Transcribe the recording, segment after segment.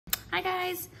Hi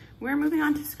guys, we're moving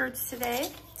on to skirts today.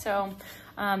 So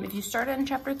if you start in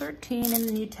chapter 13 in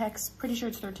the new text, pretty sure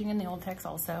it's 13 in the old text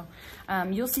also,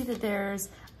 you'll see that there's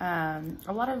a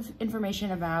lot of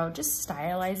information about just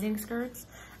stylizing skirts.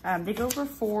 They go over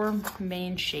 4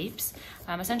 main shapes.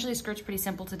 Essentially, a skirt's pretty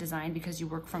simple to design because you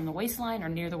work from the waistline or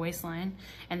near the waistline,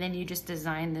 and then you just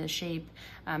design the shape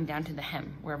down to the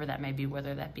hem, wherever that may be,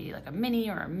 whether that be like a mini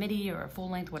or a midi or a full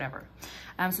length, whatever.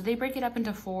 So they break it up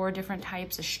into 4 different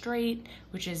types: a straight,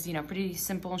 which is, you know, pretty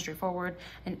simple and straightforward;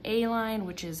 an A-line,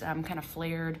 which is kind of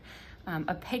flared;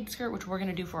 a peg skirt, which we're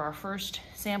gonna do for our first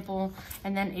sample;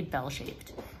 and then a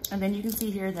bell-shaped. And then you can see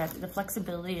here that the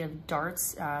flexibility of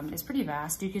darts is pretty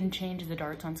vast. You can change the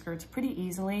darts on skirts pretty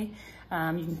easily.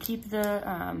 You can keep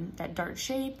that dart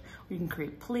shape, or you can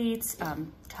create pleats,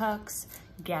 tucks,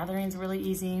 gatherings really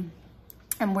easy.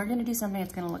 And we're gonna do something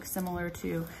that's gonna look similar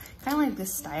to kind of like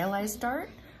this stylized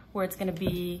dart, where it's gonna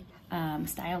be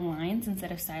style lines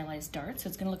instead of stylized darts. So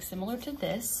it's gonna look similar to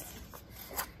this.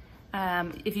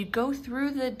 If you go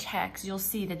through the text, you'll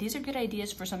see that these are good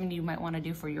ideas for something you might wanna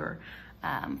do for your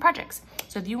projects.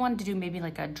 So if you wanted to do maybe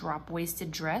like a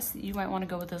drop-waisted dress, you might want to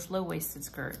go with this low-waisted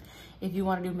skirt. If you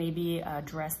want to do maybe a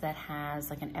dress that has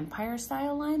like an empire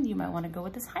style line, you might want to go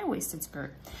with this high-waisted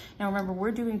skirt. Now remember, we're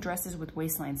doing dresses with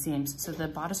waistline seams, so the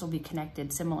bodice will be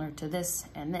connected similar to this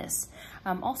and this.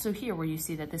 Also here, where you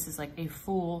see that this is like a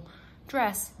full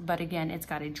dress, but again, it's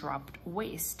got a dropped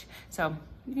waist. So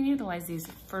you can utilize these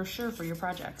for sure for your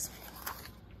projects.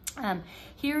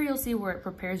 Here you'll see where it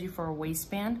prepares you for a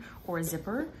waistband or a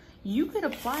zipper. You could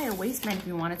apply a waistband if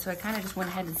you wanted, so I kind of just went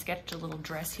ahead and sketched a little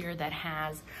dress here that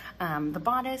has the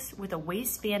bodice with a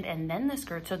waistband and then the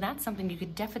skirt. So that's something you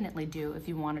could definitely do if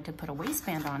you wanted to put a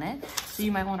waistband on it. So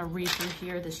you might want to read through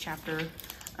here this chapter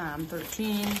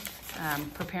 13,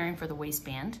 preparing for the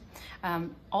waistband.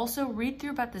 Also read through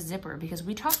about the zipper, because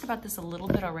we talked about this a little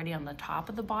bit already on the top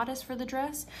of the bodice for the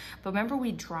dress, but remember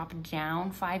we dropped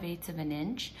down 5/8 of an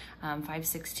inch,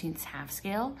 5/16 half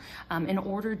scale, in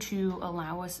order to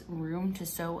allow us room to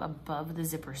sew above the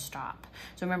zipper stop.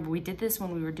 So remember, we did this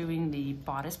when we were doing the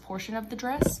bodice portion of the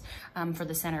dress for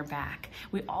the center back.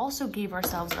 We also gave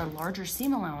ourselves a larger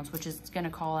seam allowance, which is gonna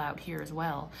call out here as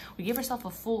well. We gave ourselves a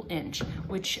full inch,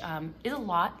 which is a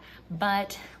lot,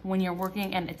 but when you're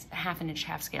working, and it's 1/2 inch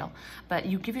half scale, but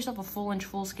you give yourself a full inch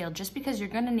full scale just because you're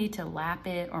gonna need to lap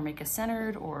it or make a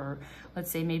centered, or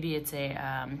let's say maybe it's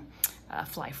a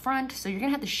fly front. So you're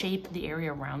gonna have to shape the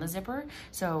area around the zipper.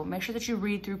 So make sure that you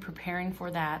read through preparing for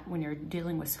that when you're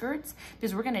dealing with skirts,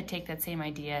 because we're gonna take that same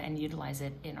idea and utilize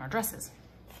it in our dresses.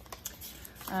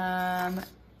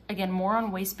 Again, more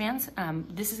on waistbands.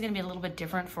 This is gonna be a little bit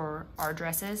different for our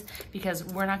dresses because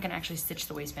we're not gonna actually stitch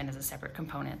the waistband as a separate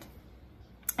component.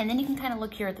 And then you can kind of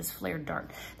look here at this flared dart.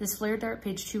 This flared dart,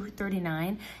 page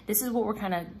 239, this is what we're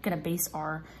kind of gonna base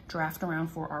our draft around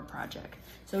for our project.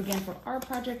 So again, for our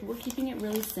project, we're keeping it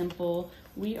really simple.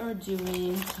 We are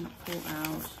doing, pull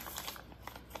out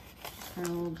a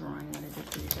little drawing that I did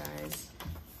for you guys.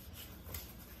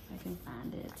 If I can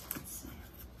find it, let's see.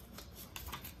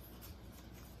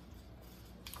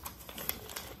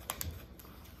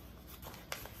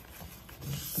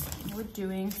 We're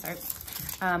doing,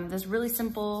 this really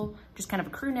simple, just kind of a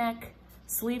crew neck,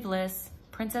 sleeveless,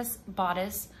 princess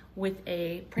bodice with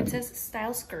a princess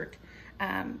style skirt.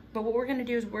 But what we're gonna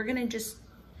do is we're gonna just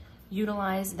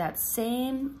utilize that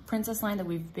same princess line that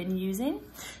we've been using.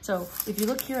 So if you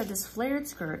look here at this flared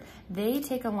skirt, they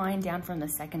take a line down from the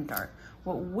second dart.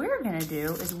 What we're gonna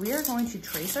do is we are going to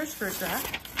trace our skirt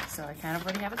draft. So I kind of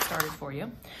already have it started for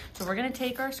you. So we're gonna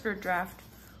take our skirt draft,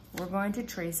 we're going to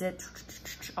trace it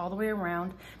all the way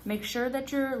around. Make sure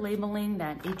that you're labeling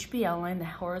that HBL line, the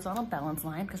horizontal balance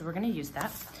line, because we're gonna use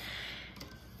that.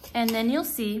 And then you'll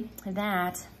see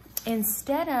that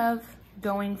instead of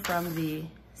going from the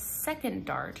second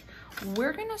dart,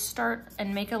 we're gonna start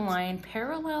and make a line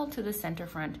parallel to the center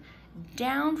front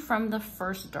down from the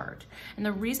first dart. And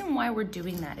the reason why we're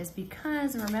doing that is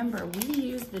because, remember, we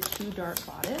use the 2-dart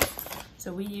bodice.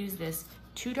 So we use this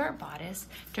 2-dart bodice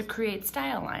to create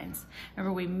style lines.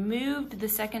 Remember, we moved the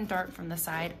second dart from the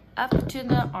side up to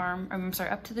the arm,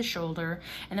 up to the shoulder,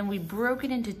 and then we broke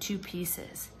it into 2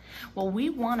 pieces. Well, we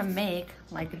wanna make,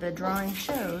 like the drawing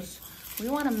shows, we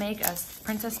wanna make a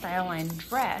princess style line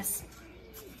dress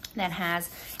that has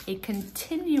a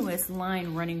continuous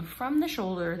line running from the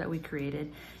shoulder that we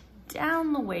created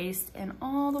down the waist and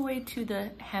all the way to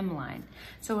the hemline.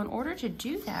 So in order to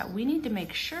do that, we need to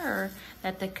make sure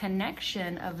that the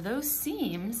connection of those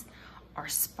seams are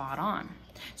spot on.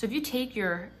 So if you take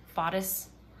your bodice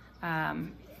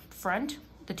front,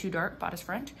 the 2-dart bodice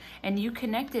front, and you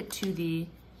connect it to the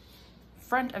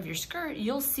front of your skirt,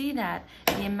 you'll see that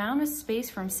the amount of space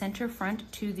from center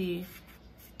front to the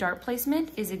dart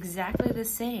placement is exactly the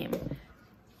same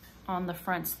on the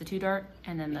fronts, the 2 dart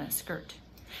and then the skirt.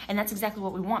 And that's exactly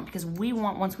what we want, because we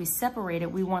want, once we separate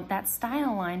it, we want that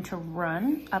style line to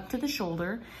run up to the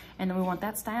shoulder, and then we want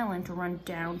that style line to run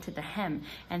down to the hem.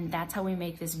 And that's how we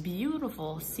make this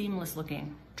beautiful, seamless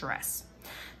looking dress.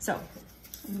 So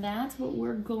that's what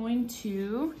we're going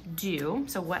to do.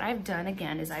 So what I've done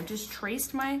again is I've just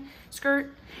traced my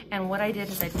skirt, and what I did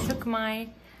is I took my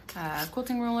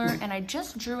quilting ruler and I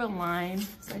just drew a line.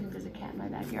 So I think there's a cat in my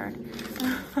backyard.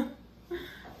 Hold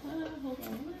on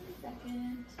 1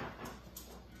 second.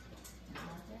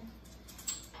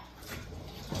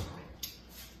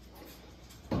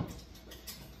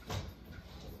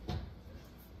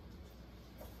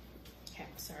 Okay,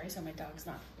 sorry, so my dog's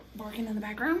not barking in the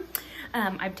background.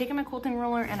 I've taken my quilting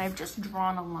ruler and I've just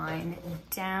drawn a line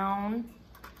down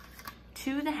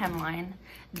to the hemline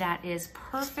that is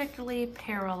perfectly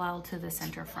parallel to the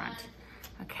center front.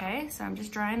 Okay, so I'm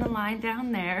just drawing a line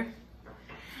down there.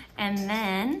 And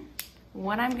then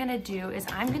what I'm gonna do is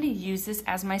I'm gonna use this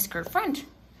as my skirt front.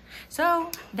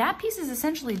 So that piece is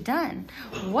essentially done.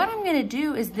 What I'm gonna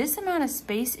do is this amount of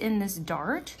space in this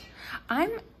dart,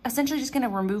 I'm essentially just gonna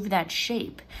remove that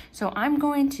shape. So I'm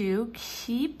going to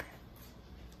keep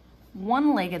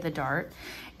one leg of the dart,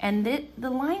 and the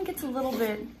line gets a little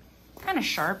bit kind of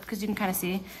sharp because you can kind of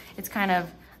see it's kind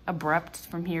of abrupt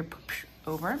from here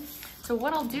over. So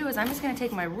what I'll do is I'm just gonna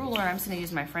take my ruler and I'm just gonna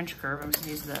use my French curve. I'm just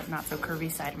gonna use the not so curvy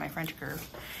side of my French curve.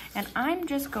 And I'm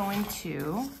just going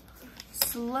to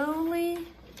slowly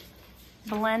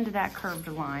blend that curved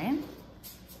line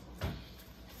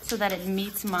so that it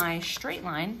meets my straight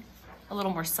line a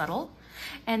little more subtle.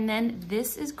 And then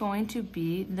this is going to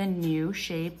be the new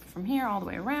shape from here all the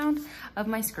way around of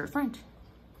my skirt front.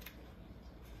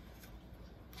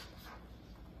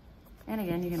 And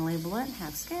again, you can label it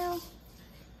half scale.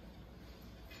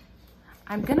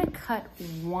 I'm gonna cut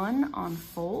 1 on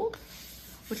fold,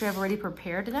 which I've already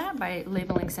prepared that by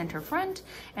labeling center front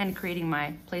and creating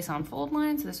my place on fold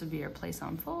line. So this would be your place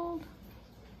on fold.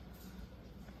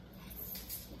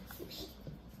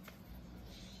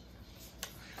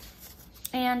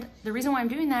 And the reason why I'm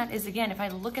doing that is, again, if I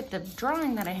look at the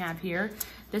drawing that I have here,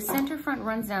 the center front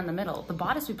runs down the middle. The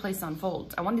bodice we place on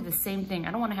folds. I want to do the same thing.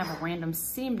 I don't want to have a random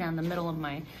seam down the middle of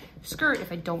my skirt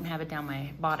if I don't have it down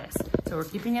my bodice. So we're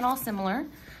keeping it all similar.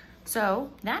 So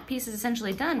that piece is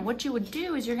essentially done. What you would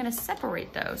do is you're going to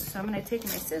separate those. So I'm going to take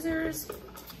my scissors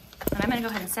and I'm going to go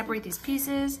ahead and separate these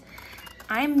pieces.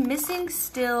 I'm missing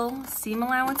still seam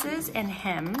allowances and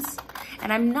hems,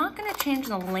 and I'm not gonna change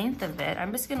the length of it.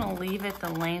 I'm just gonna leave it the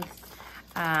length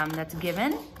that's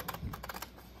given.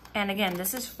 And again,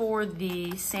 this is for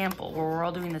the sample where we're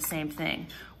all doing the same thing.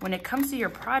 When it comes to your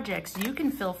projects, you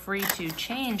can feel free to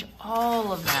change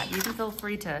all of that. You can feel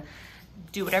free to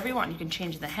do whatever you want. You can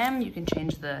change the hem, you can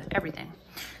change the everything.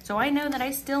 So I know that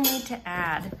I still need to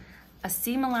add a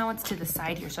seam allowance to the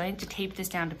side here. So I need to tape this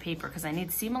down to paper because I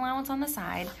need seam allowance on the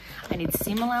side. I need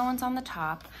seam allowance on the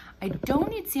top. I don't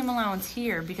need seam allowance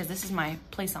here because this is my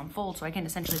place on fold, so I can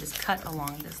essentially just cut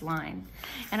along this line.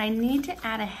 And I need to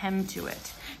add a hem to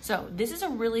it. So this is a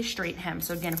really straight hem.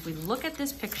 So again, if we look at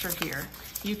this picture here,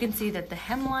 you can see that the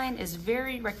hemline is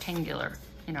very rectangular,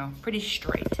 you know, pretty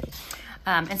straight.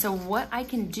 And so what I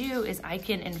can do is I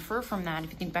can infer from that,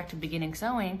 if you think back to beginning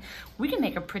sewing, we can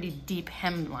make a pretty deep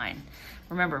hemline.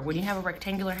 Remember, when you have a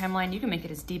rectangular hemline, you can make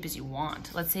it as deep as you want.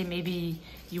 Let's say maybe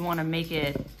you want to make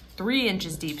it 3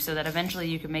 inches deep so that eventually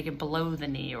you can make it below the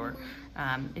knee, or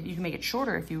if you can make it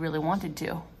shorter if you really wanted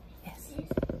to. Yes?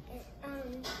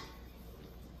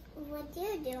 What do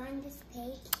you do on this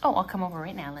page? Oh, I'll come over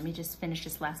right now. Let me just finish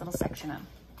this last little section up.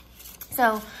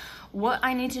 So what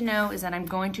I need to know is that I'm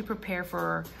going to prepare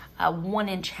for a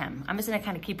 1-inch hem. I'm just gonna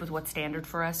kind of keep with what's standard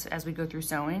for us as we go through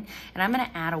sewing. And I'm gonna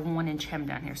add a 1-inch hem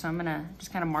down here. So I'm gonna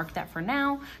just kind of mark that for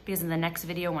now, because in the next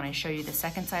video, when I show you the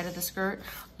second side of the skirt,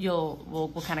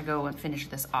 we'll kind of go and finish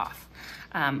this off.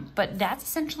 But that's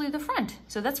essentially the front.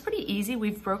 So that's pretty easy.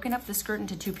 We've broken up the skirt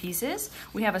into 2 pieces.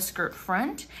 We have a skirt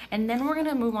front, and then we're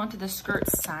gonna move on to the skirt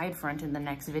side front in the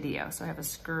next video. So I have a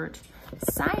skirt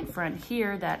side front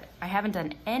here that I haven't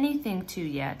done anything to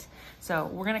yet. So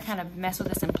we're gonna kind of mess with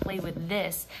this and play with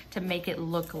this to make it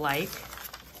look like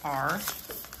our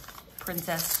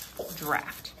princess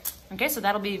draft. Okay, so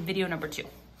that'll be video number 2.